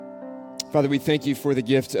Father, we thank you for the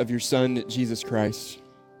gift of your Son, Jesus Christ,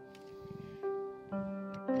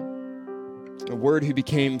 a word who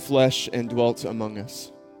became flesh and dwelt among us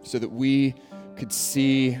so that we could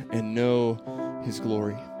see and know his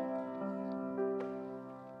glory.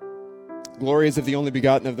 Glory is of the only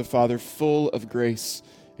begotten of the Father, full of grace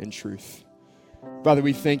and truth. Father,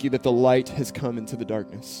 we thank you that the light has come into the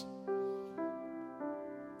darkness.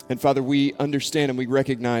 And Father, we understand and we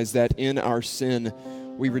recognize that in our sin,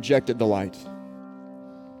 we rejected the light.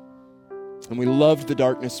 And we loved the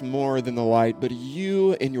darkness more than the light. But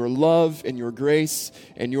you, in your love and your grace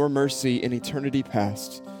and your mercy in eternity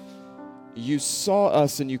past, you saw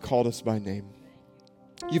us and you called us by name.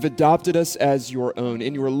 You've adopted us as your own.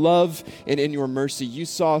 In your love and in your mercy, you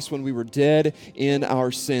saw us when we were dead in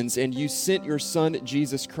our sins, and you sent your Son,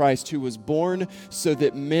 Jesus Christ, who was born so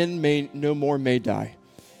that men may no more may die.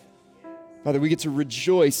 Father, we get to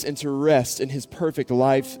rejoice and to rest in his perfect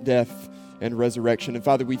life, death, and resurrection. And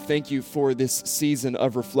Father, we thank you for this season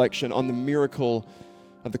of reflection on the miracle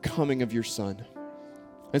of the coming of your Son.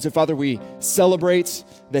 And so, Father, we celebrate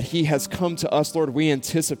that he has come to us. Lord, we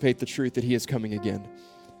anticipate the truth that he is coming again.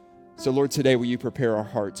 So, Lord, today, will you prepare our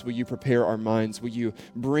hearts? Will you prepare our minds? Will you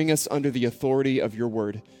bring us under the authority of your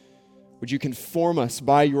word? Would you conform us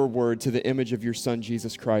by your word to the image of your Son,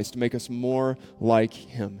 Jesus Christ, make us more like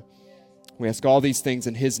him? We ask all these things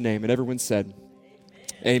in his name. And everyone said,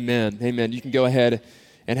 amen. Amen. You can go ahead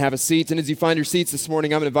and have a seat. And as you find your seats this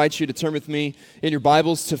morning, I'm going to invite you to turn with me in your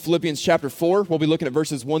Bibles to Philippians chapter 4. We'll be looking at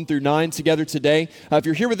verses 1 through 9 together today. If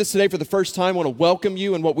you're here with us today for the first time, I want to welcome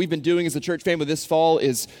you. And what we've been doing as a church family this fall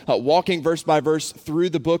is walking verse by verse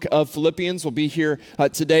through the book of Philippians. We'll be here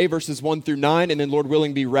today, verses 1 through 9, and then, Lord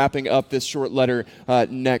willing, be wrapping up this short letter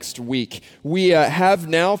next week. We have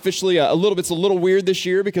now officially it's a little weird this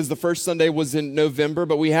year because the first Sunday was in November,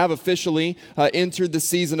 but we have officially entered the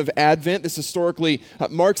season of Advent. This historically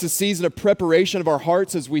marks a season of preparation of our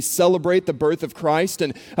hearts as we celebrate the birth of Christ.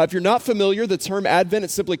 And if you're not familiar, the term Advent,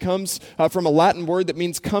 it simply comes from a Latin word that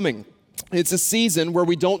means coming. It's a season where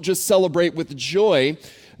we don't just celebrate with joy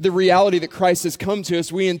the reality that Christ has come to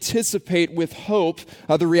us. We anticipate with hope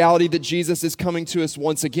the reality that Jesus is coming to us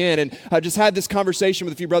once again. And I just had this conversation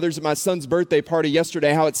with a few brothers at my son's birthday party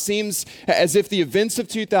yesterday, how it seems as if the events of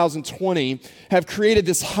 2020 have created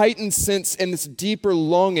this heightened sense and this deeper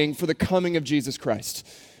longing for the coming of Jesus Christ.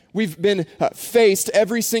 We've been faced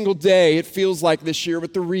every single day, it feels like this year,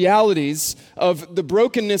 with the realities of the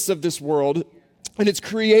brokenness of this world. And it's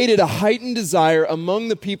created a heightened desire among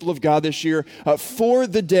the people of God this year for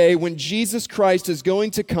the day when Jesus Christ is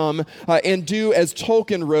going to come and do, as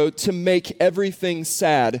Tolkien wrote, to make everything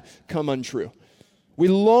sad come untrue. We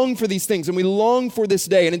long for these things, and we long for this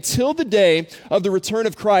day. And until the day of the return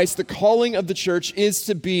of Christ, the calling of the church is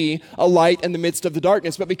to be a light in the midst of the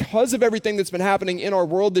darkness. But because of everything that's been happening in our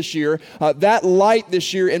world this year, that light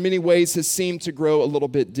this year in many ways has seemed to grow a little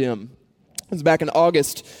bit dim. It was back in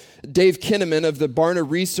August, Dave Kinnaman of the Barna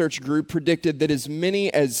Research Group predicted that as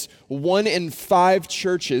many as 1 in 5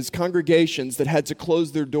 churches, congregations that had to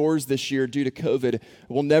close their doors this year due to COVID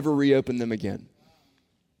will never reopen them again.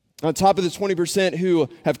 On top of the 20% who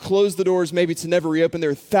have closed the doors maybe to never reopen,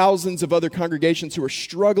 there are thousands of other congregations who are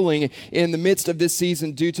struggling in the midst of this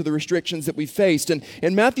season due to the restrictions that we faced. And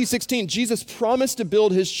in Matthew 16, Jesus promised to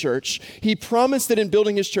build his church. He promised that in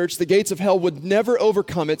building his church, the gates of hell would never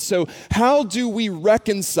overcome it. So how do we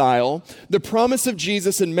reconcile the promise of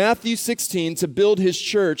Jesus in Matthew 16 to build his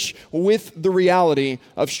church with the reality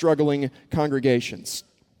of struggling congregations?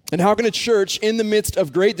 And how can a church in the midst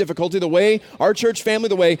of great difficulty, the way our church family,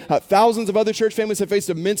 the way thousands of other church families have faced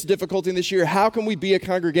immense difficulty in this year, how can we be a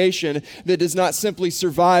congregation that does not simply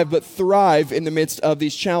survive but thrive in the midst of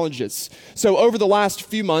these challenges? So over the last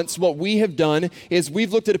few months, what we have done is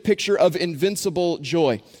we've looked at a picture of invincible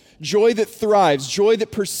joy. Joy that thrives, joy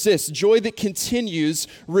that persists, joy that continues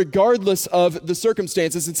regardless of the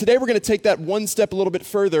circumstances. And today we're going to take that one step a little bit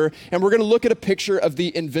further, and we're going to look at a picture of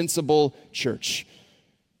the invincible church.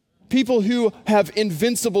 People who have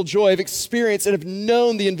invincible joy, have experienced and have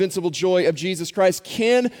known the invincible joy of Jesus Christ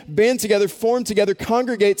can band together, form together,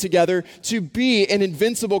 congregate together to be an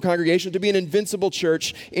invincible congregation, to be an invincible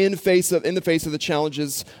church in the face of the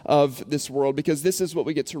challenges of this world. Because this is what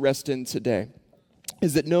we get to rest in today,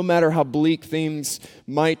 is that no matter how bleak things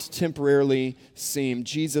might temporarily seem,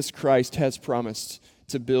 Jesus Christ has promised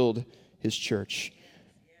to build his church.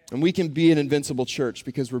 And we can be an invincible church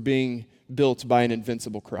because we're being built by an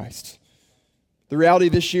invincible Christ. The reality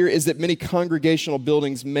this year is that many congregational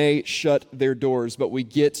buildings may shut their doors, but we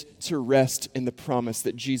get to rest in the promise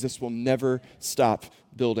that Jesus will never stop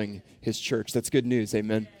building his church. That's good news,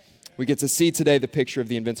 amen. We get to see today the picture of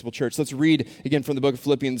the invincible church. Let's read again from the book of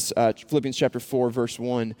Philippians, Philippians chapter 4, verse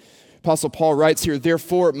 1. Apostle Paul writes here,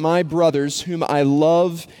 "Therefore, my brothers, whom I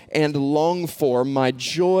love and long for, my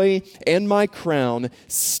joy and my crown,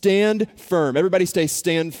 stand firm." Everybody say,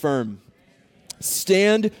 stand firm.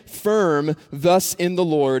 Stand firm thus in the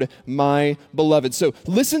Lord, my beloved. So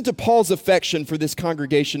listen to Paul's affection for this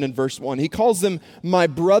congregation in verse 1. He calls them my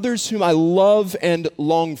brothers whom I love and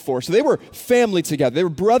long for. So they were family together. They were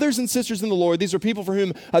brothers and sisters in the Lord. These are people for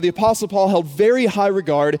whom the Apostle Paul held very high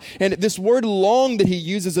regard. And this word long that he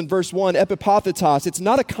uses in verse 1, epipathetos, it's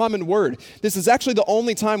not a common word. This is actually the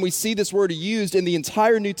only time we see this word used in the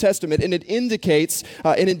entire New Testament, and it indicates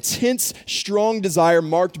an intense, strong desire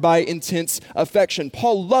marked by intense affection.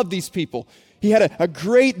 Paul loved these people. He had a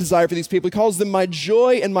great desire for these people. He calls them my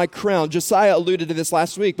joy and my crown. Josiah alluded to this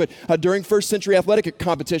last week, but during first century athletic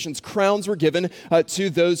competitions, crowns were given to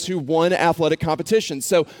those who won athletic competitions.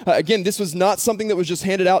 So again, this was not something that was just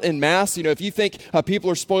handed out in mass. You know, if you think people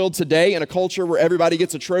are spoiled today in a culture where everybody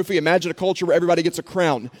gets a trophy, imagine a culture where everybody gets a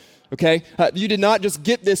crown. Okay? You did not just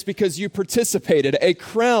get this because you participated. A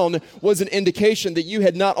crown was an indication that you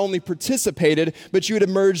had not only participated, but you had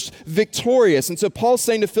emerged victorious. And so Paul's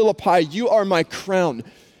saying to Philippi, you are my crown.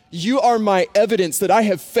 You are my evidence that I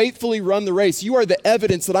have faithfully run the race. You are the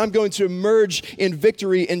evidence that I'm going to emerge in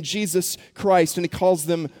victory in Jesus Christ. And he calls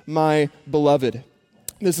them my beloved.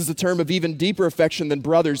 This is a term of even deeper affection than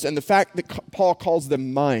brothers. And the fact that Paul calls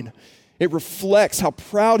them mine, it reflects how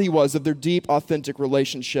proud he was of their deep, authentic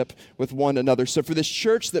relationship with one another. So for this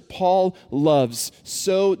church that Paul loves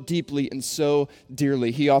so deeply and so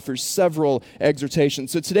dearly, he offers several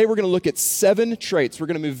exhortations. So today we're going to look at 7 traits. We're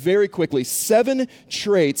going to move very quickly. 7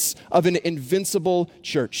 traits of an invincible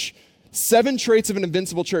church. 7 traits of an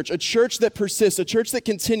invincible church. A church that persists, a church that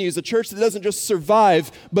continues, a church that doesn't just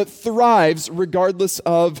survive, but thrives regardless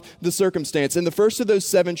of the circumstance. And the first of those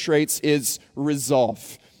 7 traits is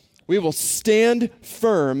resolve. We will stand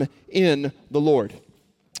firm in the Lord.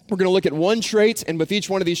 We're going to look at one trait, and with each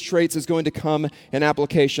one of these traits is going to come an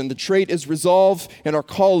application. The trait is resolve, and our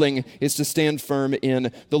calling is to stand firm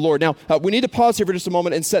in the Lord. Now, we need to pause here for just a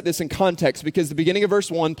moment and set this in context, because the beginning of verse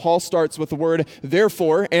 1, Paul starts with the word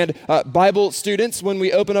therefore, and Bible students, when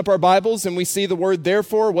we open up our Bibles and we see the word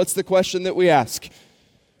therefore, what's the question that we ask?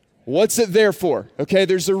 What's it there for? Okay,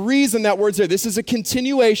 there's a reason that word's there. This is a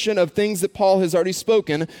continuation of things that Paul has already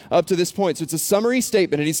spoken up to this point. So it's a summary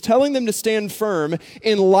statement, and he's telling them to stand firm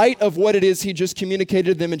in light of what it is he just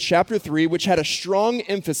communicated to them in chapter 3, which had a strong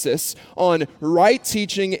emphasis on right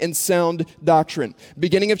teaching and sound doctrine.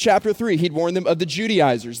 Beginning of chapter 3, he'd warned them of the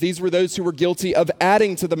Judaizers. These were those who were guilty of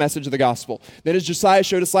adding to the message of the gospel. Then, as Josiah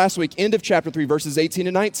showed us last week, end of chapter 3, verses 18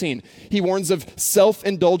 and 19, he warns of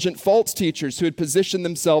self-indulgent false teachers who had positioned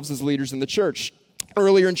themselves as leaders in the church.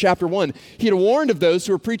 Earlier in chapter 1, he had warned of those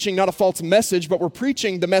who were preaching not a false message, but were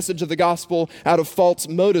preaching the message of the gospel out of false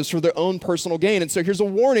motives for their own personal gain. And so here's a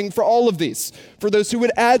warning for all of these, for those who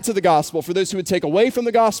would add to the gospel, for those who would take away from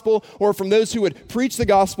the gospel, or from those who would preach the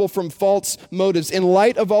gospel from false motives. In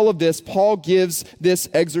light of all of this, Paul gives this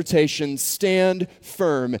exhortation: stand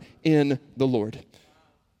firm in the Lord.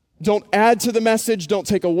 Don't add to the message. Don't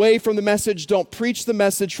take away from the message. Don't preach the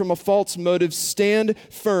message from a false motive. Stand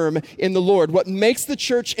firm in the Lord. What makes the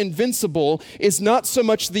church invincible is not so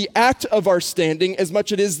much the act of our standing as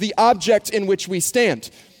much it is the object in which we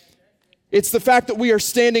stand. It's the fact that we are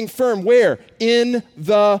standing firm. Where? In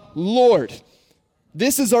the Lord.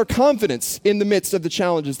 This is our confidence in the midst of the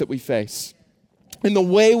challenges that we face. And the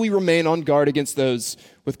way we remain on guard against those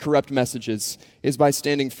with corrupt messages is by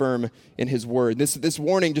standing firm in his word. This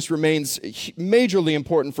warning just remains majorly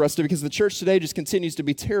important for us because the church today just continues to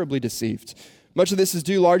be terribly deceived. Much of this is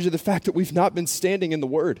due largely to the fact that we've not been standing in the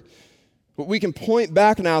word. But we can point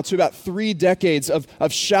back now to about 3 decades of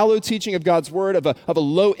shallow teaching of God's word, of a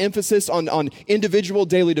low emphasis on individual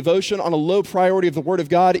daily devotion, on a low priority of the word of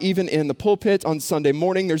God, even in the pulpit on Sunday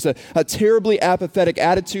morning. There's a terribly apathetic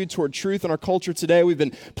attitude toward truth in our culture today. We've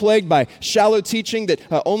been plagued by shallow teaching that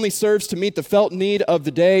only serves to meet the felt need of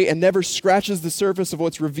the day and never scratches the surface of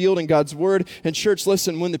what's revealed in God's word. And church,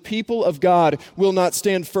 listen, when the people of God will not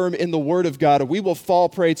stand firm in the word of God, we will fall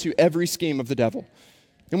prey to every scheme of the devil.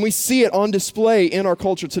 And we see it on display in our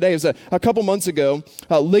culture today. It was a couple months ago,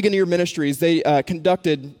 Ligonier Ministries, they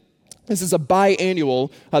conducted This is a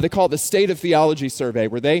biannual, they call it the State of Theology Survey,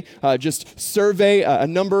 where they just survey a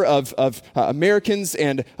number of Americans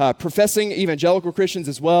and professing evangelical Christians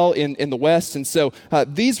as well in the West. And so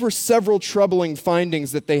these were several troubling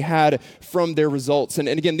findings that they had from their results. And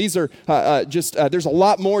again, these are there's a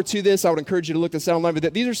lot more to this. I would encourage you to look this out online,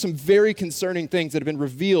 but these are some very concerning things that have been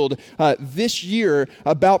revealed this year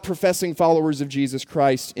about professing followers of Jesus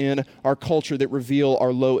Christ in our culture that reveal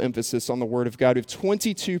our low emphasis on the Word of God. We have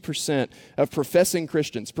 22% of professing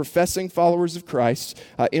Christians, professing followers of Christ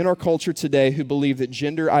in our culture today who believe that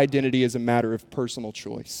gender identity is a matter of personal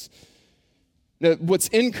choice. Now, what's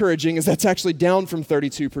encouraging is that's actually down from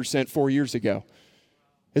 32% 4 years ago.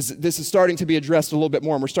 This is starting to be addressed a little bit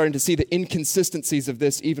more, and we're starting to see the inconsistencies of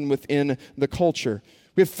this even within the culture.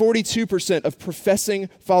 We have 42% of professing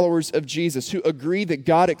followers of Jesus who agree that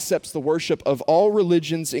God accepts the worship of all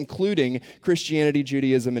religions, including Christianity,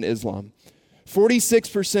 Judaism, and Islam.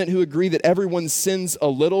 46% who agree that everyone sins a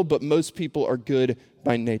little, but most people are good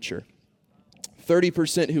by nature.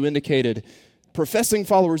 30% who indicated, professing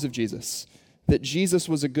followers of Jesus, that Jesus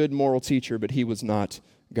was a good moral teacher, but he was not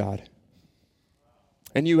God.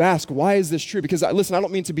 And you ask, why is this true? Because, listen, I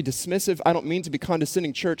don't mean to be dismissive. I don't mean to be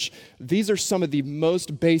condescending, church. These are some of the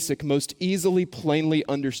most basic, most easily, plainly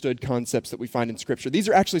understood concepts that we find in Scripture. These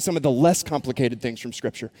are actually some of the less complicated things from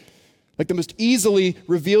Scripture. Like the most easily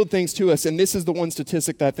revealed things to us, and this is the one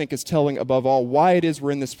statistic that I think is telling above all why it is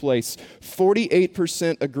we're in this place.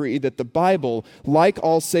 48% agree that the Bible, like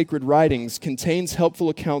all sacred writings, contains helpful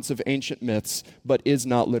accounts of ancient myths, but is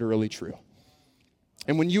not literally true.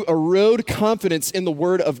 And when you erode confidence in the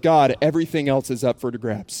Word of God, everything else is up for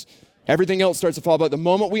grabs. Everything else starts to fall apart. The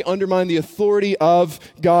moment we undermine the authority of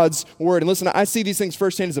God's Word. And listen, I see these things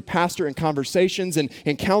firsthand as a pastor in conversations and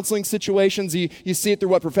in counseling situations. You see it through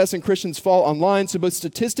what professing Christians fall online. So both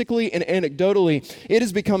statistically and anecdotally, it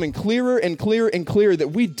is becoming clearer and clearer and clearer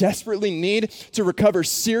that we desperately need to recover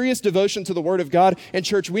serious devotion to the Word of God. And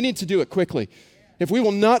church, we need to do it quickly. If we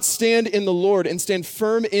will not stand in the Lord and stand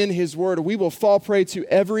firm in His Word, we will fall prey to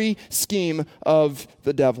every scheme of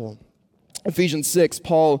the devil. Ephesians 6,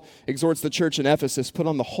 Paul exhorts the church in Ephesus, put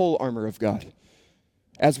on the whole armor of God.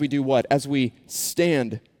 As we do what? As we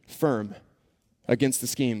stand firm against the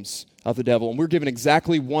schemes of the devil. And we're given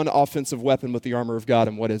exactly one offensive weapon with the armor of God,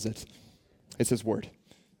 and what is it? It's His Word.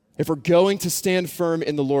 If we're going to stand firm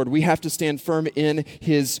in the Lord, we have to stand firm in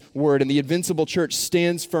His Word. And the Invincible church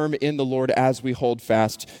stands firm in the Lord as we hold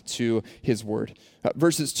fast to His Word.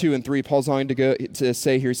 Verses 2 and 3, Paul's going to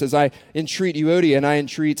say here, he says, I entreat Euodia and I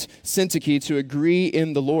entreat Syntyche to agree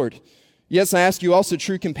in the Lord. Yes, I ask you also,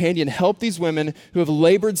 true companion, help these women who have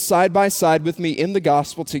labored side by side with me in the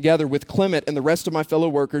gospel together with Clement and the rest of my fellow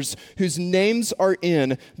workers whose names are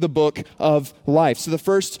in the book of life. So the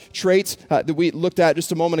first trait that we looked at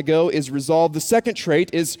just a moment ago is resolve. The second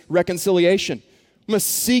trait is reconciliation. We must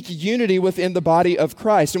seek unity within the body of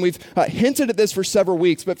Christ. And we've hinted at this for several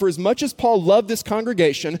weeks, but for as much as Paul loved this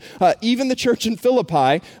congregation, even the church in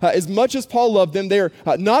Philippi, as much as Paul loved them, they're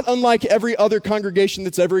not unlike every other congregation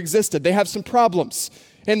that's ever existed. They have some problems.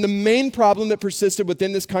 And the main problem that persisted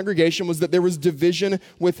within this congregation was that there was division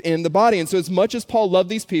within the body. And so as much as Paul loved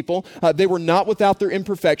these people, they were not without their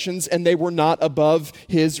imperfections, and they were not above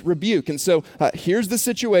his rebuke. And so here's the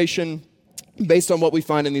situation based on what we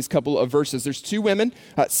find in these couple of verses. There's two women,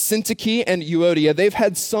 Syntyche and Euodia. They've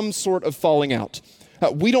had some sort of falling out.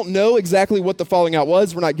 We don't know exactly what the falling out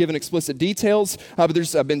was. We're not given explicit details, but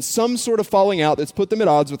there's been some sort of falling out that's put them at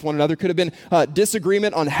odds with one another. Could have been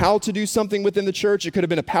disagreement on how to do something within the church. It could have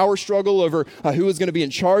been a power struggle over who was going to be in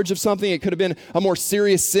charge of something. It could have been a more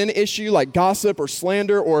serious sin issue like gossip or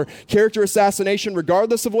slander or character assassination.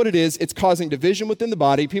 Regardless of what it is, it's causing division within the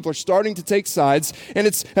body. People are starting to take sides, and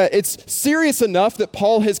it's serious enough that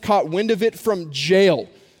Paul has caught wind of it from jail.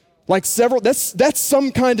 Like that's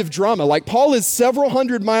some kind of drama. Like Paul is several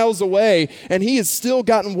hundred miles away and he has still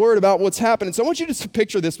gotten word about what's happening. So I want you to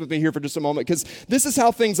picture this with me here for just a moment, because this is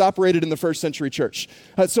how things operated in the first century church.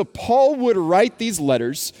 So Paul would write these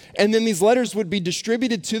letters, and then these letters would be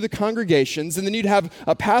distributed to the congregations, and then you'd have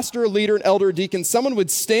a pastor, a leader, an elder, a deacon. Someone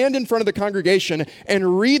would stand in front of the congregation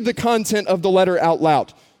and read the content of the letter out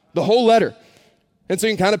loud, the whole letter. And so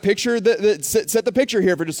you can kind of picture, set the picture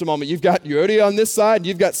here for just a moment. You've got Euodia on this side, and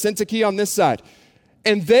you've got Syntyche on this side.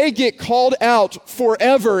 And they get called out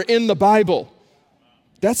forever in the Bible.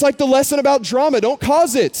 That's like the lesson about drama. Don't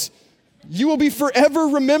cause it. You will be forever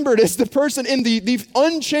remembered as the person in the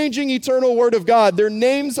unchanging eternal word of God. Their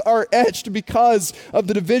names are etched because of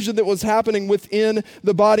the division that was happening within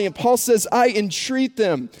the body. And Paul says, I entreat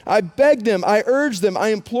them, I beg them, I urge them, I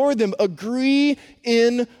implore them, agree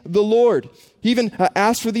in the Lord. He even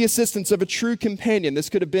asked for the assistance of a true companion. This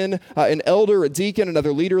could have been an elder, a deacon,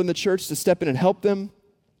 another leader in the church to step in and help them.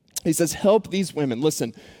 He says, help these women,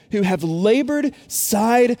 listen, who have labored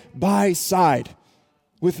side by side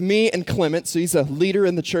with me and Clement, so he's a leader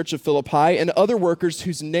in the church of Philippi, and other workers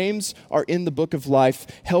whose names are in the book of life.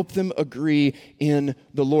 Help them agree in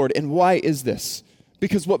the Lord. And why is this?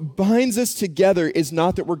 Because what binds us together is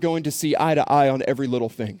not that we're going to see eye to eye on every little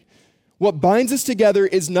thing. What binds us together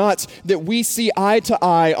is not that we see eye to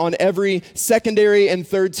eye on every secondary and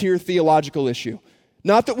third tier theological issue.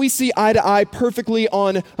 Not that we see eye to eye perfectly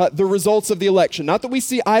on the results of the election. Not that we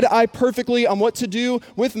see eye to eye perfectly on what to do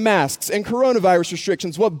with masks and coronavirus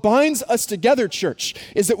restrictions. What binds us together, church,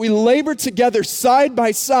 is that we labor together side by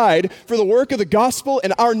side for the work of the gospel,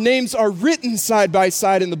 and our names are written side by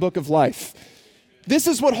side in the book of life. This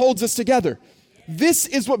is what holds us together. This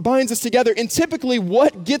is what binds us together. And typically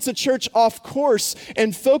what gets a church off course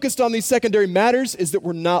and focused on these secondary matters is that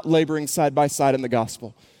we're not laboring side by side in the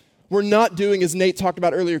gospel. We're not doing, as Nate talked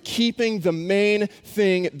about earlier, keeping the main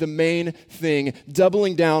thing,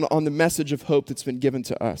 doubling down on the message of hope that's been given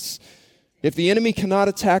to us. If the enemy cannot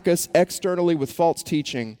attack us externally with false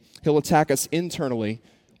teaching, he'll attack us internally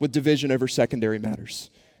with division over secondary matters.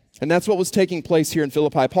 And that's what was taking place here in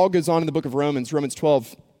Philippi. Paul goes on in the book of Romans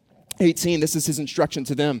 12:18, this is his instruction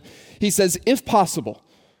to them. He says, if possible.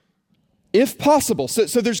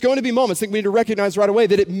 So there's going to be moments, I think we need to recognize right away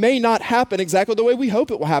that it may not happen exactly the way we hope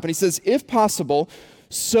it will happen. He says, if possible,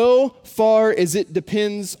 so far as it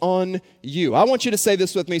depends on you. I want you to say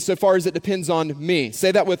this with me, so far as it depends on me.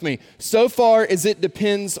 Say that with me. So far as it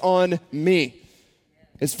depends on me.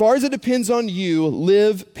 As far as it depends on you,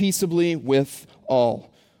 live peaceably with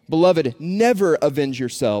all. Beloved, never avenge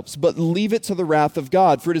yourselves, but leave it to the wrath of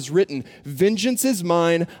God. For it is written, vengeance is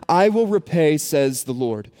mine, I will repay, says the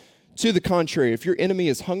Lord. To the contrary, if your enemy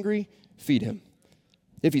is hungry, feed him.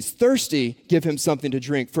 If he's thirsty, give him something to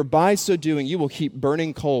drink, for by so doing you will heap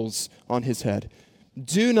burning coals on his head.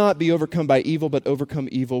 Do not be overcome by evil, but overcome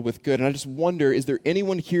evil with good. And I just wonder, is there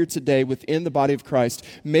anyone here today within the body of Christ,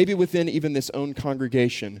 maybe within even this own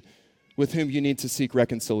congregation, with whom you need to seek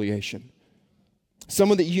reconciliation?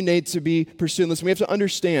 Someone that you need to be pursuing. Listen, we have to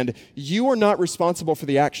understand, you are not responsible for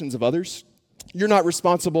the actions of others. You're not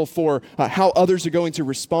responsible for how others are going to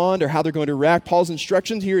respond or how they're going to react. Paul's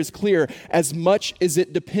instruction here is clear, as much as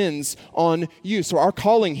it depends on you. So our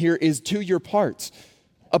calling here is do your part.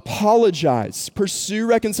 Apologize, pursue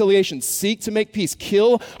reconciliation, seek to make peace,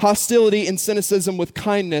 kill hostility and cynicism with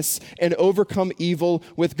kindness, and overcome evil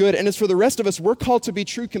with good. And as for the rest of us, we're called to be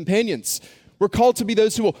true companions. We're called to be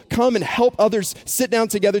those who will come and help others sit down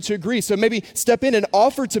together to agree. So maybe step in and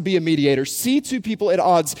offer to be a mediator. See two people at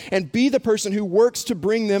odds and be the person who works to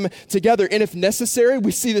bring them together. And if necessary,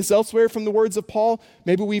 we see this elsewhere from the words of Paul,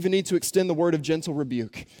 maybe we even need to extend the word of gentle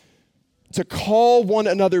rebuke. To call one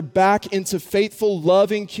another back into faithful,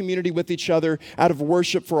 loving community with each other out of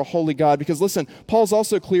worship for a holy God. Because listen, Paul's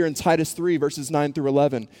also clear in Titus 3, verses 9 through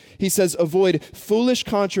 11. He says, avoid foolish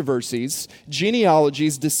controversies,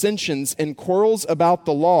 genealogies, dissensions, and quarrels about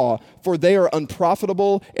the law, for they are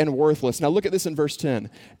unprofitable and worthless. Now look at this in verse 10.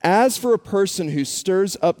 As for a person who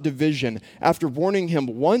stirs up division after warning him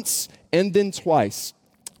once and then twice,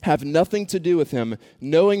 have nothing to do with him,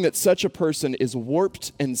 knowing that such a person is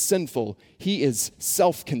warped and sinful. He is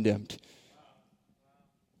self-condemned.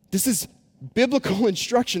 This is biblical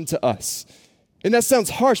instruction to us. And that sounds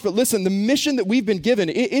harsh, but listen, the mission that we've been given,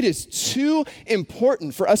 it is too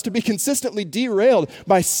important for us to be consistently derailed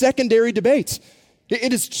by secondary debates.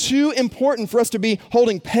 It is too important for us to be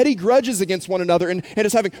holding petty grudges against one another and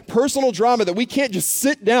just having personal drama that we can't just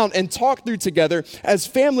sit down and talk through together as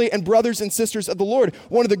family and brothers and sisters of the Lord.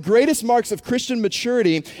 One of the greatest marks of Christian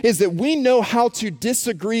maturity is that we know how to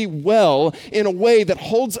disagree well in a way that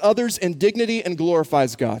holds others in dignity and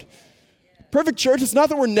glorifies God. Perfect church, it's not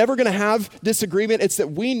that we're never going to have disagreement. It's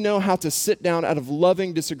that we know how to sit down out of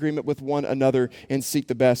loving disagreement with one another and seek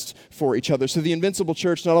the best for each other. So the Invincible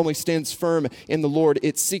church not only stands firm in the Lord,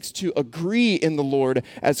 it seeks to agree in the Lord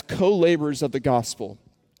as co-laborers of the gospel,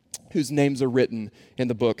 whose names are written in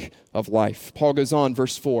the book of life. Paul goes on,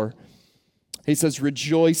 verse 4. He says,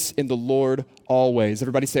 rejoice in the Lord always.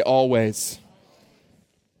 Everybody say always.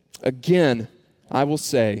 Again, I will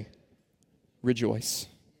say, rejoice.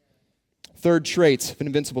 Third trait of an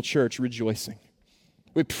invincible church, rejoicing.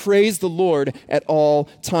 We praise the Lord at all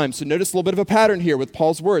times. So notice a little bit of a pattern here with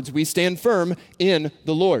Paul's words. We stand firm in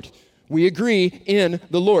the Lord. We agree in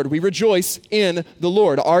the Lord. We rejoice in the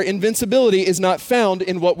Lord. Our invincibility is not found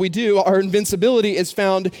in what we do. Our invincibility is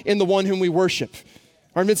found in the one whom we worship.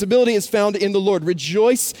 Our invincibility is found in the Lord.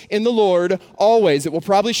 Rejoice in the Lord always. It will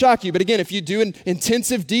probably shock you, but again, if you do an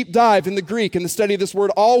intensive deep dive in the Greek and the study of this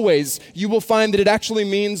word always, you will find that it actually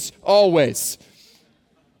means always.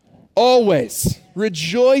 Always.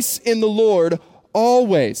 Rejoice in the Lord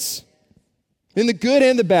always. In the good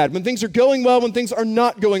and the bad, when things are going well, when things are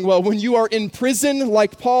not going well, when you are in prison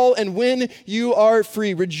like Paul, and when you are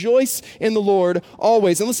free. Rejoice in the Lord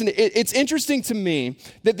always. And listen, it's interesting to me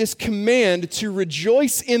that this command to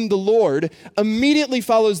rejoice in the Lord immediately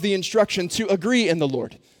follows the instruction to agree in the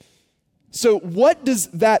Lord. So what does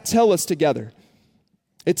that tell us together?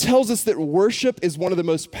 It tells us that worship is one of the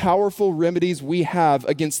most powerful remedies we have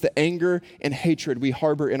against the anger and hatred we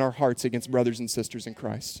harbor in our hearts against brothers and sisters in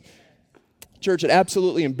Christ. Church, it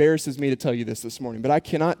absolutely embarrasses me to tell you this morning, but I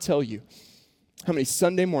cannot tell you how many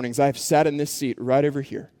Sunday mornings I have sat in this seat right over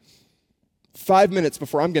here, 5 minutes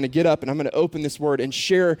before I'm going to get up and I'm going to open this word and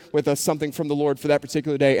share with us something from the Lord for that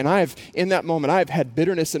particular day. And in that moment, I have had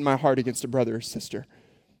bitterness in my heart against a brother or sister.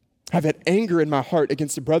 I've had anger in my heart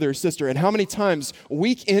against a brother or sister. And how many times,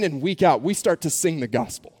 week in and week out, we start to sing the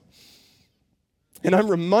gospel. And I'm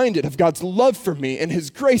reminded of God's love for me and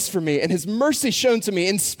his grace for me and his mercy shown to me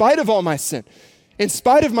in spite of all my sin, in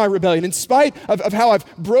spite of my rebellion, in spite of how I've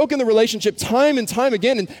broken the relationship time and time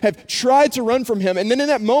again and have tried to run from him. And then in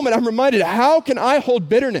that moment, I'm reminded, how can I hold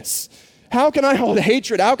bitterness? How can I hold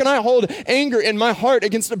hatred? How can I hold anger in my heart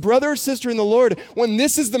against a brother or sister in the Lord when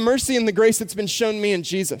this is the mercy and the grace that's been shown me in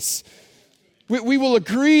Jesus? We will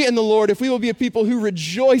agree in the Lord if we will be a people who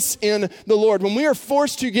rejoice in the Lord. When we are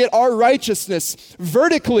forced to get our righteousness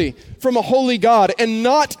vertically from a holy God and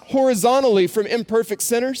not horizontally from imperfect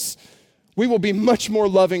sinners, we will be much more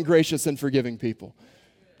loving, gracious, and forgiving people.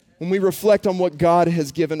 When we reflect on what God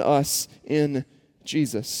has given us in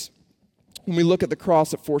Jesus. When we look at the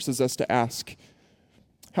cross, it forces us to ask,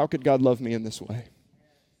 how could God love me in this way?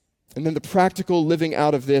 And then the practical living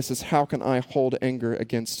out of this is, how can I hold anger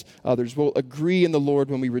against others? We'll agree in the Lord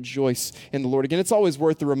when we rejoice in the Lord. Again, it's always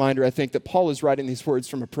worth the reminder, I think, that Paul is writing these words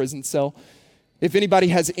from a prison cell. If anybody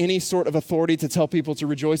has any sort of authority to tell people to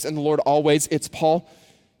rejoice in the Lord always, it's Paul.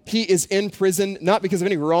 He is in prison, not because of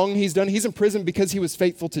any wrong he's done. He's in prison because he was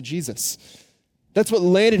faithful to Jesus. That's what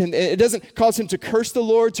landed him. It doesn't cause him to curse the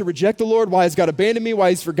Lord, to reject the Lord. Why has God abandoned me?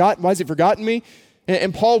 Why has he forgotten me?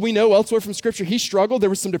 And Paul, we know elsewhere from Scripture, he struggled. There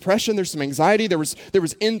was some depression, there's some anxiety, there was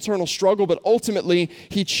internal struggle, but ultimately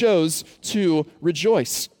he chose to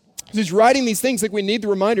rejoice. So he's writing these things like we need the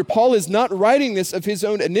reminder. Paul is not writing this of his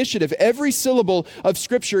own initiative. Every syllable of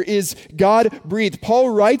Scripture is God-breathed.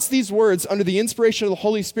 Paul writes these words under the inspiration of the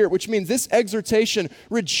Holy Spirit, which means this exhortation,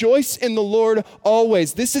 rejoice in the Lord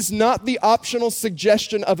always. This is not the optional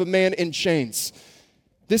suggestion of a man in chains.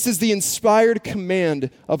 This is the inspired command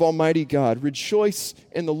of Almighty God. Rejoice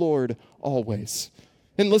in the Lord always.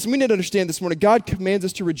 And listen, we need to understand this morning, God commands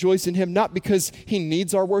us to rejoice in him, not because he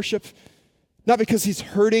needs our worship, not because he's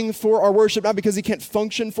hurting for our worship, not because he can't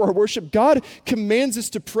function for our worship. God commands us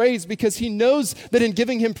to praise because he knows that in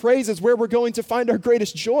giving him praise is where we're going to find our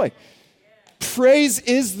greatest joy. Praise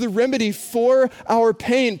is the remedy for our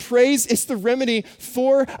pain. Praise is the remedy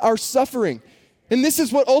for our suffering. And this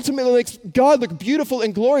is what ultimately makes God look beautiful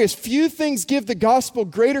and glorious. Few things give the gospel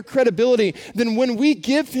greater credibility than when we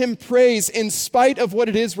give him praise in spite of what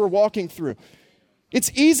it is we're walking through.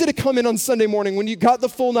 It's easy to come in on Sunday morning when you got the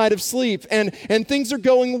full night of sleep and things are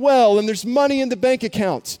going well and there's money in the bank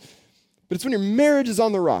account. But it's when your marriage is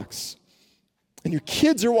on the rocks and your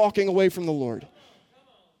kids are walking away from the Lord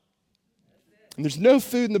and there's no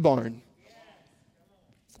food in the barn.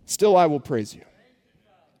 Still, I will praise you.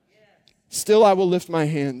 Still, I will lift my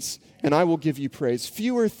hands and I will give you praise.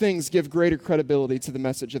 Fewer things give greater credibility to the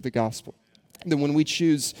message of the gospel than when we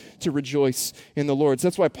choose to rejoice in the Lord. So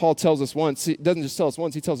that's why Paul tells us once, he doesn't just tell us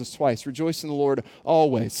once, he tells us twice, rejoice in the Lord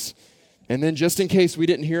always. And then just in case we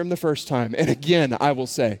didn't hear him the first time, and again, I will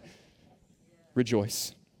say,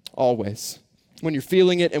 rejoice always. When you're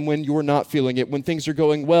feeling it and when you're not feeling it, when things are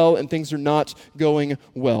going well and things are not going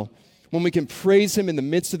well. When we can praise him in the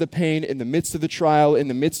midst of the pain, in the midst of the trial, in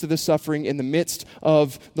the midst of the suffering, in the midst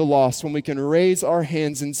of the loss. When we can raise our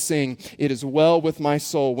hands and sing, it is well with my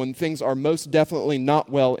soul, when things are most definitely not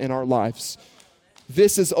well in our lives.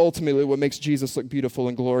 This is ultimately what makes Jesus look beautiful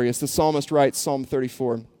and glorious. The psalmist writes, Psalm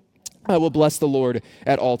 34, I will bless the Lord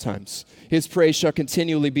at all times. His praise shall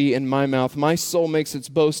continually be in my mouth. My soul makes its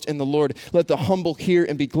boast in the Lord. Let the humble hear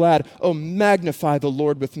and be glad. Oh, magnify the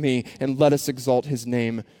Lord with me, and let us exalt his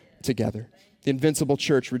name together. The Invincible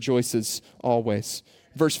church rejoices always.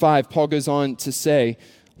 Verse 5, Paul goes on to say,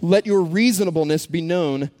 let your reasonableness be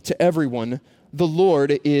known to everyone. The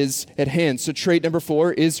Lord is at hand. So trait number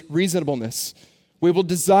 4 is reasonableness. We will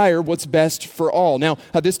desire what's best for all. Now,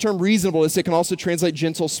 this term reasonableness, it can also translate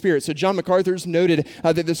gentle spirit. So John MacArthur's noted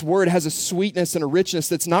that this word has a sweetness and a richness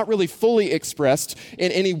that's not really fully expressed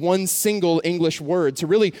in any one single English word. To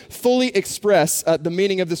really fully express the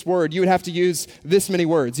meaning of this word, you would have to use this many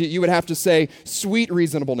words. You would have to say sweet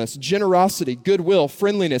reasonableness, generosity, goodwill,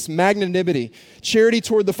 friendliness, magnanimity, charity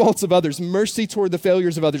toward the faults of others, mercy toward the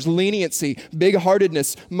failures of others, leniency,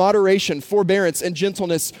 big-heartedness, moderation, forbearance, and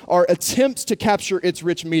gentleness are attempts to capture its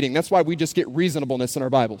rich meaning. That's why we just get reasonableness in our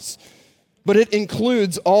Bibles. But it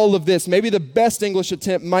includes all of this. Maybe the best English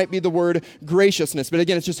attempt might be the word graciousness. But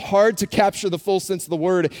again, it's just hard to capture the full sense of the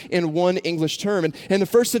word in one English term. And in the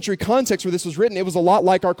first century context where this was written, it was a lot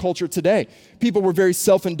like our culture today. People were very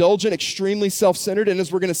self-indulgent, extremely self-centered. And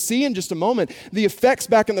as we're going to see in just a moment, the effects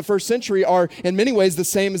back in the first century are in many ways the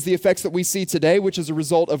same as the effects that we see today, which is a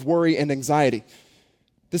result of worry and anxiety.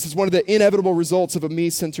 This is one of the inevitable results of a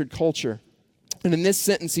me-centered culture. And in this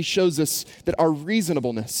sentence, he shows us that our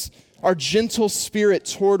reasonableness, our gentle spirit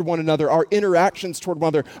toward one another, our interactions toward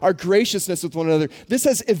one another, our graciousness with one another, this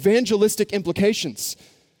has evangelistic implications.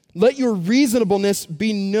 Let your reasonableness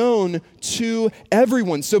be known to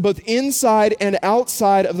everyone. So both inside and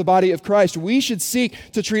outside of the body of Christ, we should seek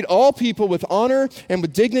to treat all people with honor and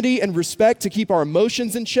with dignity and respect, to keep our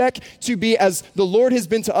emotions in check, to be, as the Lord has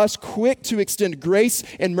been to us, quick to extend grace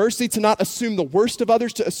and mercy, to not assume the worst of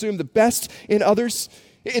others, to assume the best in others.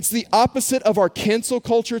 It's the opposite of our cancel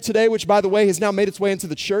culture today, which, by the way, has now made its way into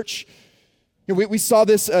the church. We saw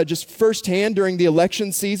this just firsthand during the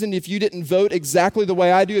election season. If you didn't vote exactly the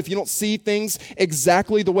way I do, if you don't see things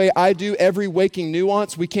exactly the way I do, every waking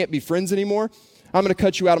nuance, we can't be friends anymore. I'm going to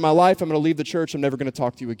cut you out of my life. I'm going to leave the church. I'm never going to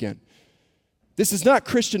talk to you again. This is not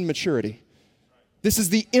Christian maturity. This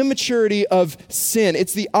is the immaturity of sin.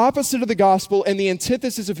 It's the opposite of the gospel and the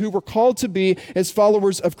antithesis of who we're called to be as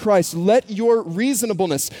followers of Christ. Let your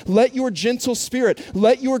reasonableness, let your gentle spirit,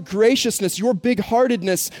 let your graciousness, your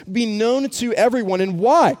big-heartedness be known to everyone. And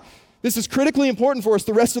why? This is critically important for us,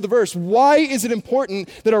 the rest of the verse. Why is it important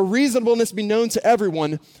that our reasonableness be known to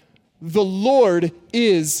everyone? The Lord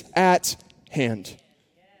is at hand.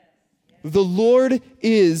 The Lord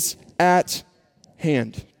is at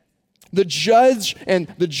hand. The judge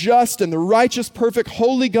and the just and the righteous, perfect,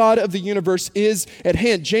 holy God of the universe is at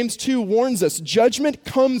hand. James 2 warns us, judgment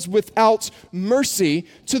comes without mercy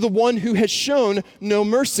to the one who has shown no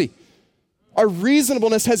mercy. Our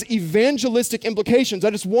reasonableness has evangelistic implications. I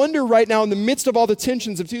just wonder right now, in the midst of all the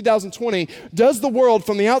tensions of 2020, does the world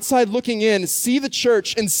from the outside looking in see the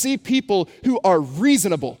church and see people who are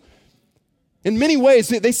reasonable? In many ways,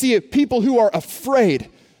 they see people who are afraid,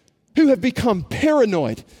 who have become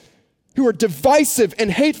paranoid, who are divisive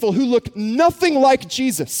and hateful, who look nothing like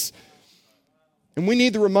Jesus. And we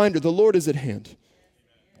need the reminder, the Lord is at hand.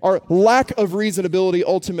 Our lack of reasonability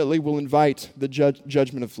ultimately will invite the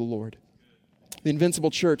judgment of the Lord. The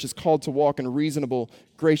Invincible church is called to walk in reasonable,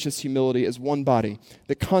 gracious humility as one body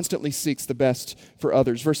that constantly seeks the best for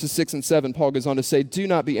others. Verses 6 and 7, Paul goes on to say, do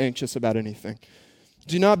not be anxious about anything.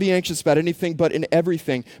 Do not be anxious about anything, but in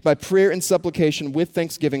everything, by prayer and supplication with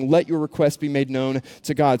thanksgiving, let your requests be made known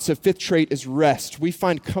to God. So fifth trait is rest. We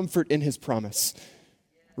find comfort in his promise.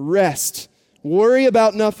 Rest. Worry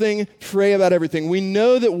about nothing, pray about everything. We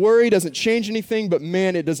know that worry doesn't change anything, but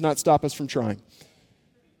man, it does not stop us from trying.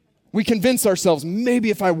 We convince ourselves, maybe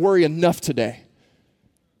if I worry enough today,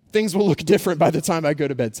 things will look different by the time I go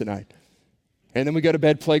to bed tonight. And then we go to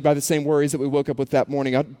bed plagued by the same worries that we woke up with that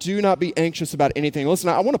morning. Do not be anxious about anything. Listen,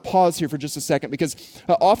 I want to pause here for just a second because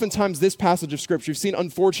oftentimes this passage of Scripture, we've seen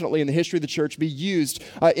unfortunately in the history of the church be used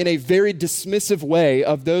in a very dismissive way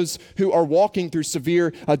of those who are walking through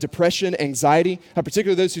severe depression, anxiety,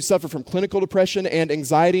 particularly those who suffer from clinical depression and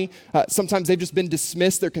anxiety. Sometimes they've just been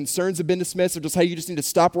dismissed. Their concerns have been dismissed. They're just, hey, you just need to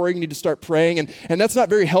stop worrying. You need to start praying. And that's not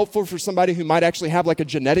very helpful for somebody who might actually have like a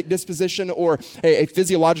genetic disposition or a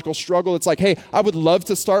physiological struggle. It's like, hey, I would love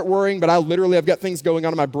to start worrying, but I've got things going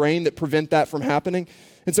on in my brain that prevent that from happening.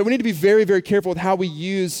 And so we need to be very, very careful with how we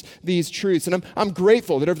use these truths. And I'm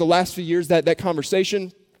grateful that over the last few years that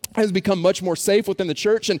conversation has become much more safe within the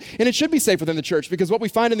church, and it should be safe within the church, because what we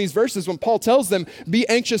find in these verses when Paul tells them, be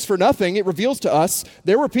anxious for nothing, it reveals to us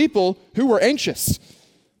there were people who were anxious.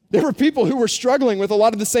 There were people who were struggling with a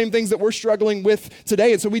lot of the same things that we're struggling with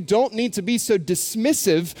today. And so we don't need to be so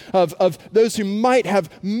dismissive of those who might have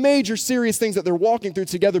major serious things that they're walking through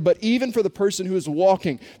together. But even for the person who is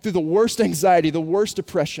walking through the worst anxiety, the worst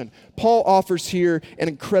depression, Paul offers here an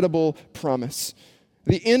incredible promise.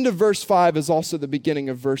 The end of verse 5 is also the beginning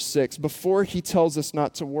of verse 6. Before he tells us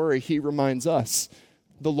not to worry, he reminds us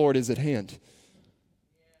the Lord is at hand.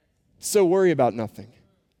 So worry about nothing.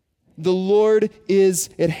 The Lord is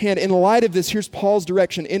at hand. In light of this, here's Paul's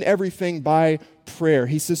direction: in everything by prayer.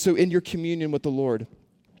 He says, so in your communion with the Lord,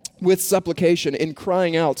 with supplication, in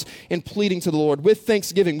crying out, in pleading to the Lord, with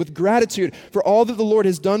thanksgiving, with gratitude for all that the Lord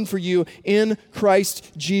has done for you in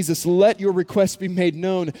Christ Jesus, let your requests be made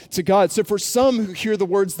known to God. So for some who hear the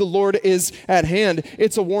words, the Lord is at hand,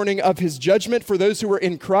 it's a warning of his judgment. For those who are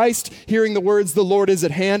in Christ, hearing the words, the Lord is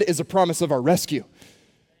at hand, is a promise of our rescue.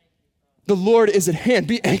 The Lord is at hand.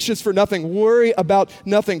 Be anxious for nothing. Worry about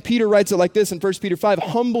nothing. Peter writes it like this in 1 Peter 5.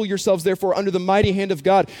 Humble yourselves, therefore, under the mighty hand of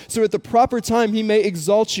God, so at the proper time he may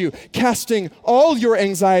exalt you, casting all your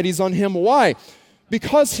anxieties on him. Why?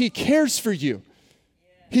 Because he cares for you.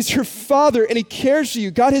 He's your Father, and he cares for you.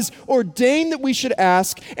 God has ordained that we should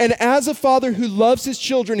ask, and as a father who loves his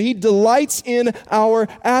children, he delights in our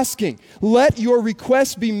asking. Let your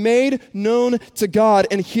requests be made known to God.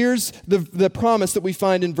 And here's the promise that we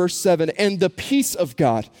find in verse 7. And the peace of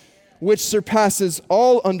God, which surpasses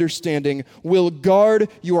all understanding, will guard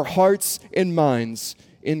your hearts and minds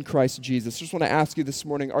in Christ Jesus. I just want to ask you this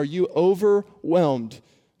morning, are you overwhelmed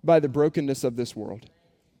by the brokenness of this world?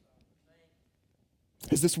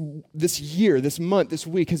 Is this year, this month, this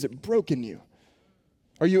week, has it broken you?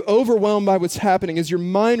 Are you overwhelmed by what's happening? Is your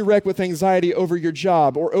mind wrecked with anxiety over your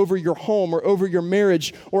job or over your home or over your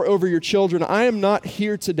marriage or over your children? I am not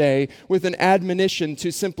here today with an admonition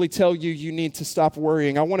to simply tell you you need to stop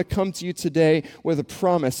worrying. I want to come to you today with a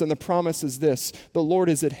promise, and the promise is this: the Lord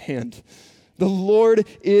is at hand. The Lord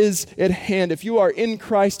is at hand. If you are in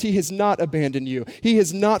Christ, he has not abandoned you. He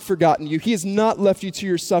has not forgotten you. He has not left you to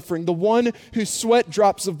your suffering. The one who sweat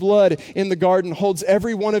drops of blood in the garden holds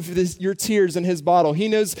every one of your tears in his bottle. He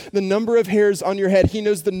knows the number of hairs on your head. He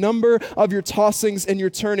knows the number of your tossings and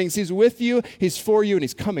your turnings. He's with you, he's for you, and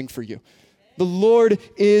he's coming for you. The Lord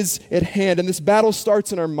is at hand, and this battle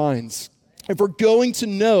starts in our minds. If we're going to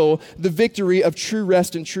know the victory of true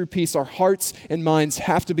rest and true peace, our hearts and minds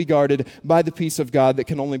have to be guarded by the peace of God that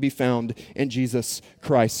can only be found in Jesus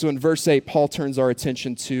Christ. So in verse 8, Paul turns our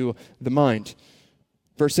attention to the mind.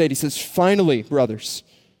 Verse 8, he says, finally, brothers,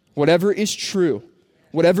 whatever is true,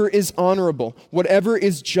 whatever is honorable, whatever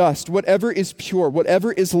is just, whatever is pure,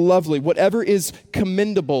 whatever is lovely, whatever is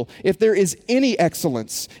commendable, if there is any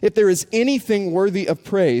excellence, if there is anything worthy of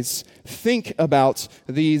praise, think about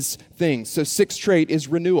these things. So sixth trait is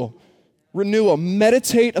renewal. Renewal.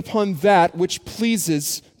 Meditate upon that which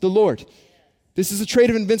pleases the Lord. This is a trait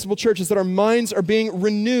of Invincible Church, is that our minds are being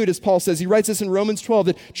renewed, as Paul says. He writes this in Romans 12,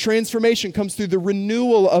 that transformation comes through the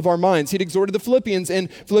renewal of our minds. He'd exhorted the Philippians in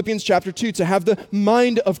Philippians chapter 2 to have the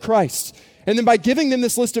mind of Christ. And then by giving them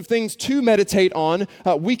this list of things to meditate on,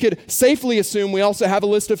 we could safely assume we also have a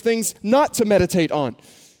list of things not to meditate on.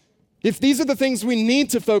 If these are the things we need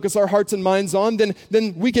to focus our hearts and minds on,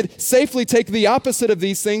 then we could safely take the opposite of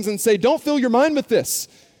these things and say, don't fill your mind with this.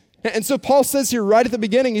 And so Paul says here right at the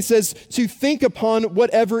beginning, he says to think upon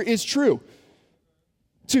whatever is true,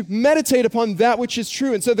 to meditate upon that which is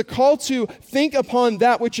true. And so the call to think upon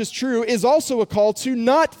that which is true is also a call to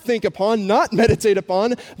not think upon, not meditate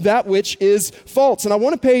upon that which is false. And I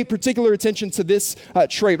want to pay particular attention to this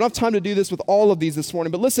trait. We don't have time to do this with all of these this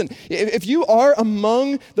morning, but listen, if you are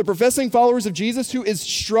among the professing followers of Jesus who is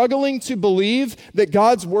struggling to believe that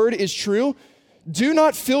God's word is true, do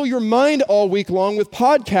not fill your mind all week long with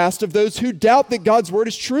podcasts of those who doubt that God's word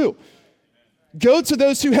is true. Go to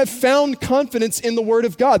those who have found confidence in the word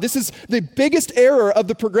of God. This is the biggest error of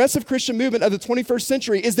the progressive Christian movement of the 21st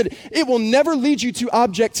century, is that it will never lead you to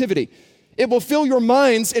objectivity. It will fill your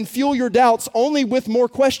minds and fuel your doubts only with more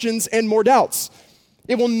questions and more doubts.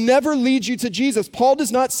 It will never lead you to Jesus. Paul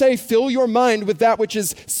does not say fill your mind with that which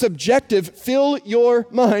is subjective. Fill your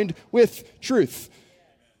mind with truth.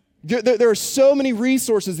 There are so many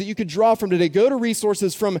resources that you could draw from today. Go to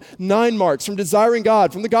resources from 9 Marks, from Desiring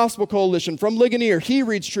God, from the Gospel Coalition, from Ligonier. He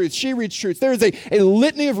reads truth, she reads truth. There is a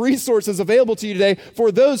litany of resources available to you today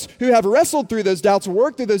for those who have wrestled through those doubts,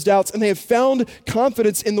 worked through those doubts, and they have found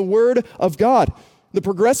confidence in the Word of God. The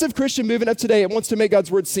progressive Christian movement of today, it wants to make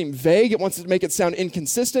God's Word seem vague. It wants to make it sound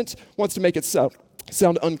inconsistent, wants to make it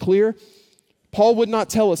sound unclear. Paul would not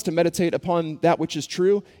tell us to meditate upon that which is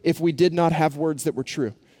true if we did not have words that were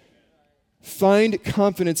true. Find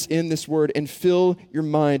confidence in this word and fill your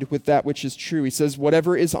mind with that which is true. He says,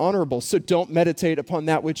 whatever is honorable, so don't meditate upon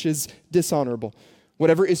that which is dishonorable.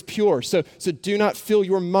 Whatever is pure, so do not fill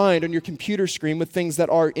your mind on your computer screen with things that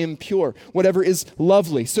are impure. Whatever is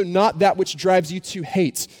lovely, so not that which drives you to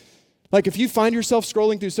hate. Like if you find yourself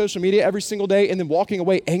scrolling through social media every single day and then walking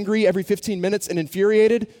away angry every 15 minutes and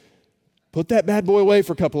infuriated, put that bad boy away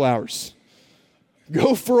for a couple hours.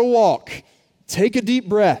 Go for a walk. Take a deep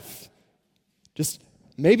breath. Just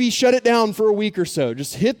maybe shut it down for a week or so.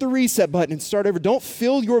 Just hit the reset button and start over. Don't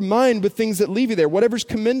fill your mind with things that leave you there. Whatever's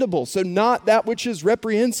commendable, so not that which is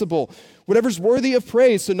reprehensible. Whatever's worthy of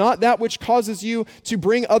praise, so not that which causes you to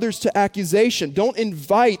bring others to accusation. Don't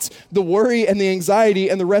invite the worry and the anxiety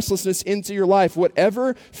and the restlessness into your life.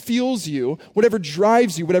 Whatever fuels you, whatever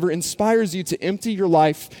drives you, whatever inspires you to empty your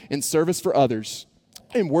life in service for others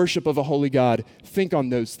and worship of a holy God, think on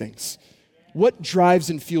those things. What drives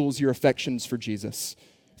and fuels your affections for Jesus?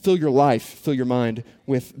 Fill your life, fill your mind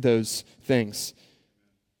with those things.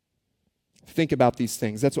 Think about these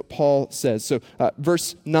things. That's what Paul says. So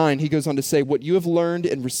verse 9, he goes on to say, what you have learned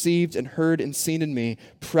and received and heard and seen in me,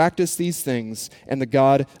 practice these things, and the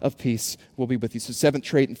God of peace will be with you. So seventh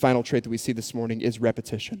trait and final trait that we see this morning is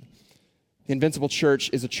repetition. The Invincible Church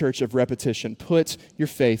is a church of repetition. Put your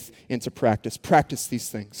faith into practice. Practice these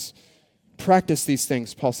things. Practice these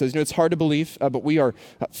things, Paul says. It's hard to believe, but we are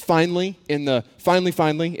finally in the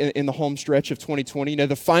home stretch of 2020.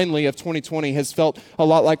 The finally of 2020 has felt a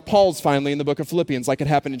lot like Paul's finally in the book of Philippians, like it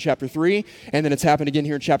happened in chapter 3, and then it's happened again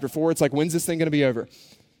here in chapter 4. It's like, when's this thing going to be over?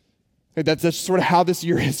 That's sort of how this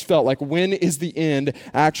year has felt. Like, when is the end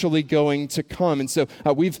actually going to come? And so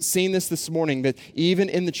we've seen this morning, that even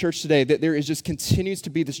in the church today, that there is just continues to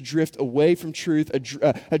be this drift away from truth,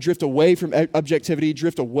 a drift away from objectivity,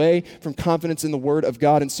 drift away from confidence in the Word of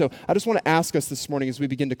God. And so I just want to ask us this morning as we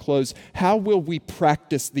begin to close, how will we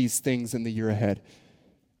practice these things in the year ahead?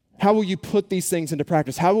 How will you put these things into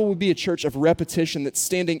practice? How will we be a church of repetition that's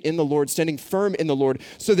standing in the Lord, standing firm in the Lord,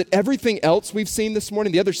 so that everything else we've seen this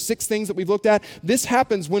morning, the other 6 things that we've looked at, this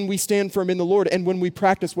happens when we stand firm in the Lord and when we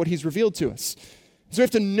practice what He's revealed to us. So we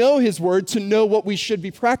have to know His Word to know what we should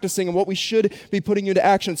be practicing and what we should be putting into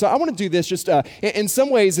action. So I want to do this just in some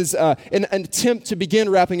ways as an attempt to begin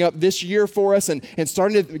wrapping up this year for us and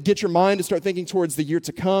starting to get your mind to start thinking towards the year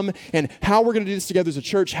to come and how we're going to do this together as a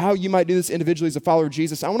church, how you might do this individually as a follower of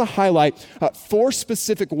Jesus. I want to highlight 4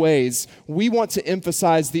 specific ways we want to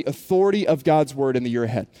emphasize the authority of God's Word in the year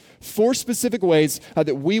ahead. 4 specific ways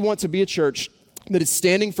that we want to be a church that is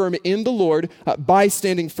standing firm in the Lord by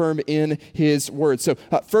standing firm in His Word. So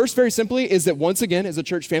first, very simply, is that once again, as a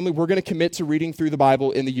church family, we're going to commit to reading through the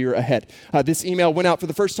Bible in the year ahead. This email went out for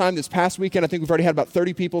the first time this past weekend. I think we've already had about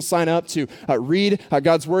 30 people sign up to read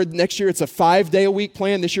God's Word. Next year, it's a 5-day-a-week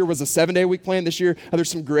plan. This year was a 7-day-a-week plan. This year, there's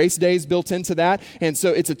some grace days built into that. And so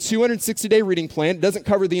it's a 260-day reading plan. It doesn't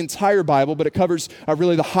cover the entire Bible, but it covers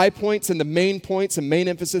really the high points and the main points and main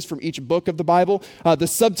emphasis from each book of the Bible. The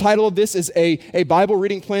subtitle of this is a Bible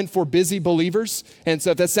reading plan for busy believers. And so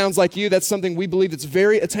if that sounds like you, that's something we believe that's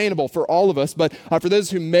very attainable for all of us. But for those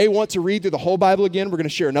who may want to read through the whole Bible again, we're going to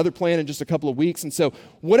share another plan in just a couple of weeks. And so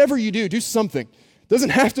whatever you do something. It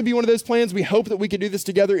doesn't have to be one of those plans. We hope that we can do this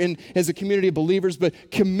together as a community of believers, but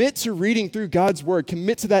commit to reading through God's Word.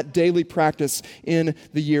 Commit to that daily practice in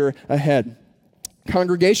the year ahead.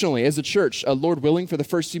 Congregationally, as a church, Lord willing, for the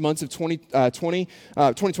first few months of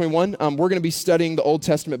 2021, we're going to be studying the Old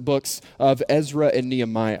Testament books of Ezra and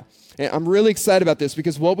Nehemiah. And I'm really excited about this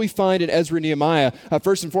because what we find in Ezra and Nehemiah,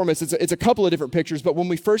 first and foremost, it's a couple of different pictures, but when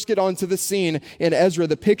we first get onto the scene in Ezra,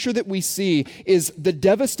 the picture that we see is the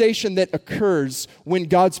devastation that occurs when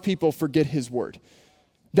God's people forget His Word.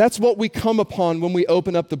 That's what we come upon when we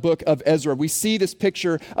open up the book of Ezra. We see this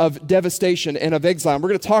picture of devastation and of exile. And we're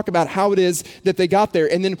going to talk about how it is that they got there.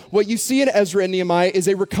 And then what you see in Ezra and Nehemiah is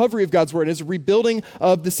a recovery of God's Word, is a rebuilding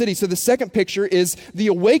of the city. So the second picture is the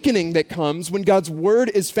awakening that comes when God's Word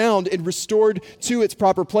is found and restored to its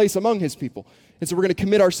proper place among His people. And so we're going to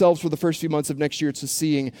commit ourselves for the first few months of next year to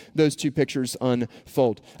seeing those 2 pictures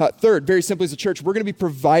unfold. Third, very simply as a church, we're going to be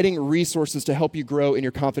providing resources to help you grow in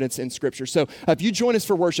your confidence in Scripture. So if you join us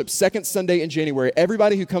for worship, second Sunday in January,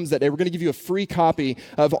 everybody who comes that day, we're going to give you a free copy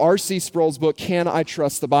of R.C. Sproul's book, Can I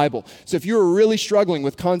Trust the Bible? So if you're really struggling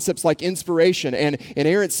with concepts like inspiration and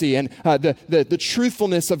inerrancy and the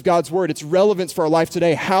truthfulness of God's Word, its relevance for our life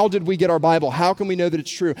today, how did we get our Bible? How can we know that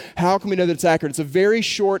it's true? How can we know that it's accurate? It's a very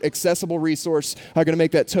short, accessible resource. I'm going to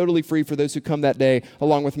make that totally free for those who come that day,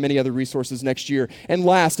 along with many other resources next year. And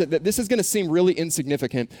last, this is going to seem really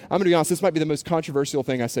insignificant. I'm going to be honest, this might be the most controversial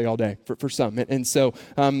thing I say all day for some. And so,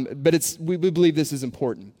 but we believe this is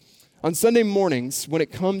important. On Sunday mornings, when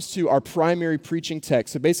it comes to our primary preaching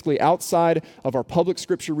text, so basically outside of our public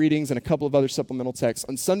scripture readings and a couple of other supplemental texts,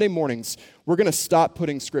 on Sunday mornings, we're going to stop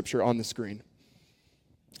putting scripture on the screen.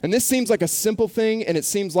 And this seems like a simple thing, and it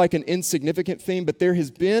seems like an insignificant thing, but there has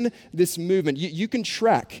been this movement. You can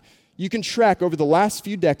track over the last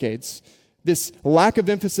few decades this lack of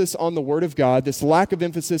emphasis on the Word of God, this lack of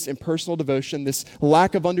emphasis in personal devotion, this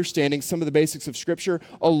lack of understanding some of the basics of Scripture,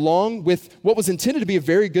 along with what was intended to be a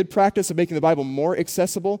very good practice of making the Bible more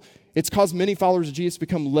accessible. It's caused many followers of Jesus to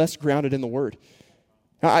become less grounded in the Word.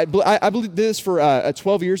 I believe this for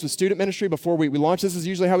 12 years with student ministry before we launched. This is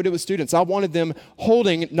usually how we do it with students. I wanted them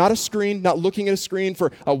holding, not a screen, not looking at a screen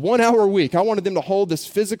for 1 hour a week. I wanted them to hold this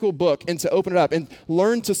physical book and to open it up and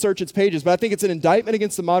learn to search its pages. But I think it's an indictment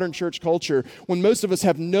against the modern church culture when most of us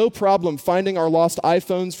have no problem finding our lost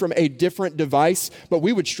iPhones from a different device, but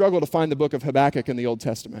we would struggle to find the book of Habakkuk in the Old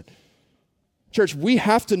Testament. Church, we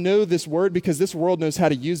have to know this word because this world knows how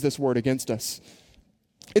to use this word against us.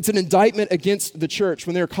 It's an indictment against the church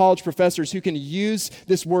when there are college professors who can use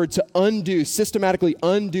this word to systematically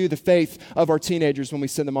undo the faith of our teenagers when we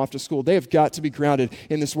send them off to school. They have got to be grounded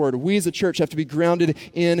in this word. We as a church have to be grounded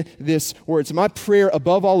in this word. So my prayer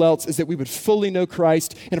above all else is that we would fully know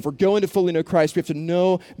Christ. And if we're going to fully know Christ, we have to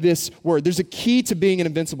know this word. There's a key to being an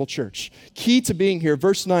invincible church. Key to being here.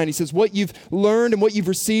 Verse 9, he says, what you've learned and what you've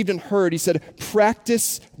received and heard, he said,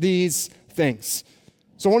 practice these things.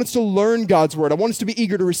 So I want us to learn God's word. I want us to be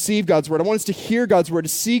eager to receive God's word. I want us to hear God's word, to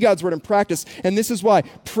see God's word in practice. And this is why.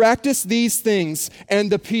 Practice these things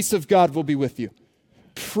and the peace of God will be with you.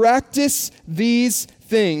 Practice these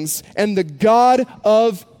things and the God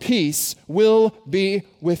of peace will be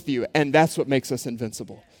with you. And that's what makes us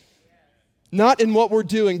invincible. Not in what we're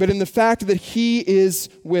doing, but in the fact that he is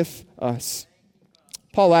with us.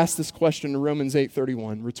 Paul asked this question in Romans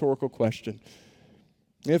 8:31, rhetorical question.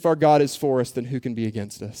 If our God is for us, then who can be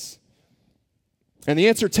against us? And the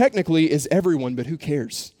answer technically is everyone, but who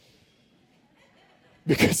cares?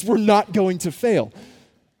 Because we're not going to fail.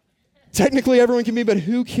 Technically, everyone can be, but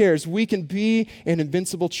who cares? We can be an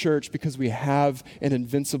invincible church because we have an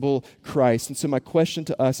invincible Christ. And so my question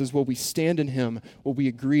to us is, will we stand in him? Will we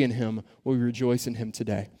agree in him? Will we rejoice in him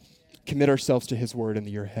today? Commit ourselves to his word in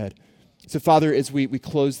the year ahead. So, Father, as we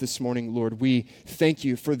close this morning, Lord, we thank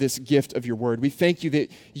you for this gift of your word. We thank you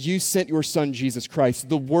that you sent your Son, Jesus Christ,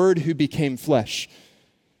 the Word who became flesh.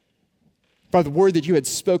 By the word that you had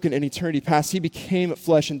spoken in eternity past, he became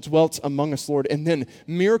flesh and dwelt among us, Lord. And then,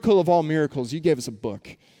 miracle of all miracles, you gave us a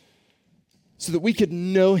book so that we could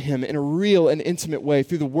know him in a real and intimate way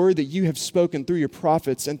through the word that you have spoken through your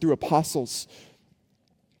prophets and through apostles.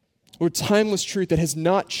 Lord, timeless truth that has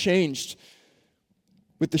not changed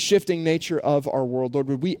with the shifting nature of our world. Lord,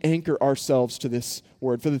 would we anchor ourselves to this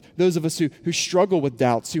word? For those of us who struggle with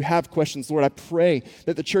doubts, who have questions, Lord, I pray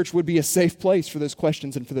that the church would be a safe place for those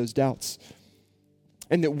questions and for those doubts,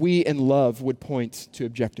 and that we in love would point to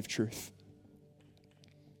objective truth.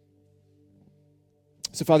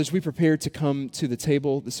 So, Father, as we prepare to come to the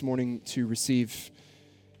table this morning to receive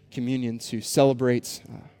communion, to celebrate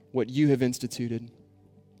what you have instituted,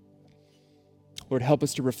 Lord, help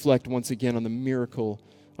us to reflect once again on the miracle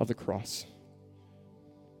of the cross.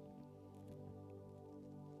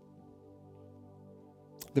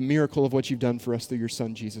 The miracle of what you've done for us through your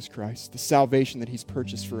Son, Jesus Christ. The salvation that he's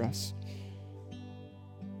purchased for us.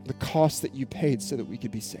 The cost that you paid so that we could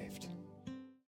be saved.